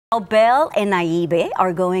Bel and Naibe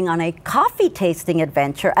are going on a coffee tasting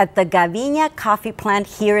adventure at the Gavina Coffee plant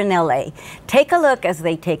here in LA. Take a look as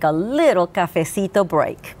they take a little cafecito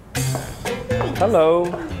break. Hello.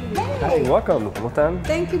 Hi, welcome. ¿Cómo están?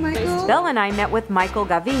 Thank you, Michael. Bel and I met with Michael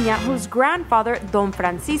Gavina, whose grandfather, Don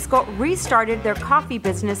Francisco, restarted their coffee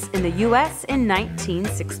business in the U.S. in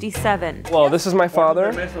 1967. Well, this is my father,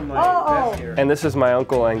 and this is my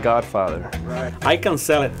uncle and godfather. I can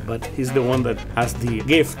sell it, but he's the one that has the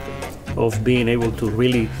gift of being able to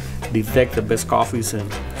really detect the best coffees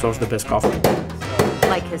and source the best coffee.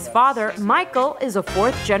 Like his father, Michael is a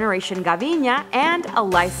fourth-generation Gavina and a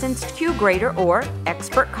licensed Q grader or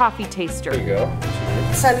expert coffee taster. There you go.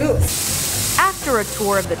 Salud. After a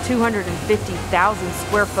tour of the 250,000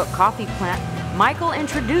 square foot coffee plant, Michael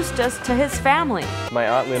introduced us to his family. My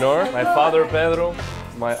aunt Leonor, my father Pedro,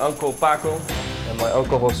 my uncle Paco, and my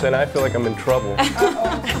uncle Jose, and I feel like I'm in trouble.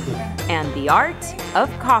 And the art of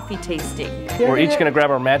coffee tasting. We're each gonna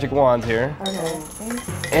grab our magic wands here.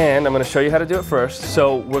 And I'm gonna show you how to do it first.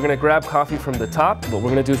 So we're gonna grab coffee from the top. What we're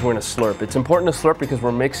gonna do is we're gonna slurp. It's important to slurp because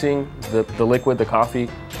we're mixing the liquid, the coffee,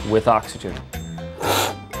 with oxygen.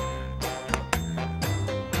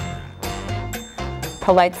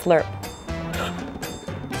 Polite slurp.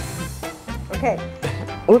 Okay.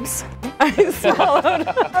 Oops. I swallowed.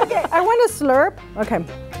 Okay, I want to slurp. Okay.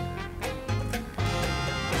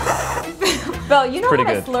 Bel, you know Pretty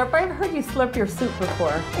how to good. slurp? I've heard you slurp your soup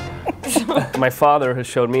before. My father has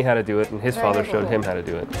showed me how to do it, and his father showed him how to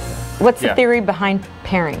do it. What's Yeah. the theory behind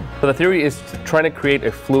pairing? So the theory is trying to create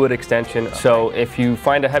a fluid extension. So if you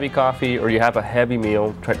find a heavy coffee or you have a heavy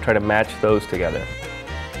meal, try to match those together.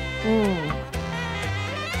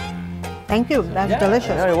 Thank you. That's delicious.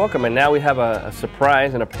 Yeah, you're welcome. And now we have a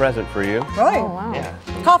surprise and a present for you. Really? Oh, wow. Yeah.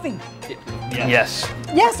 Coffee. Yes.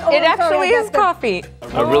 Yes. Oh, It I'm sorry, actually I got is coffee.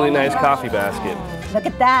 A really nice coffee basket. Look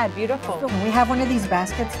at that. Beautiful. Can we have one of these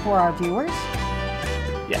baskets for our viewers?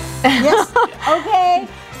 Yeah. Yes. Okay.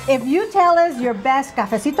 If you tell us your best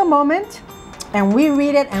cafecito moment, and we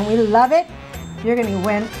read it and we love it, you're going to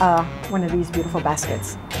win one of these beautiful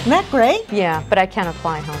baskets. Isn't that great? Yeah, but I can't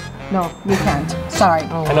apply, huh? No, you can't. Sorry.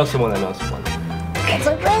 I know someone that knows one. That's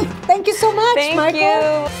so great. Thank you so much, Thank Michael.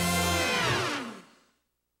 you.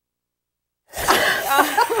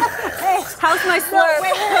 How's my slurp?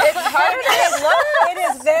 It's harder than it looks. It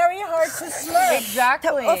is very hard to slurp.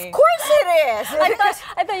 Exactly. Of course it is.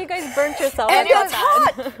 I thought you guys burnt yourself. And it was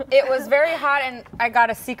hot. It was very hot, and I got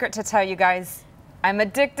a secret to tell you guys. I'm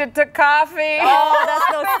addicted to coffee. Oh,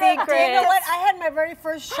 that's no secret. You know what? I had my very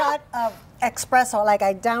first shot of espresso. Like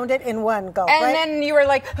I downed it in one go. And right? then you were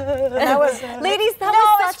like, And I was, Ladies, that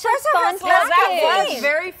was such a fun that package. was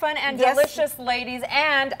very fun and Yes. delicious, ladies.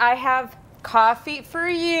 And I have coffee for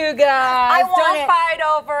you guys. want Don't it. fight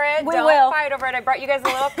over it. We Don't will. fight over it. I brought you guys a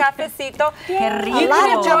little cafecito. A You lot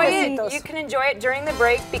can of enjoy cafecitos. it. You can enjoy it during the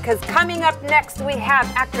break because coming up next we have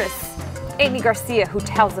actress Amy Garcia who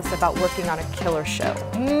tells us about working on a killer show.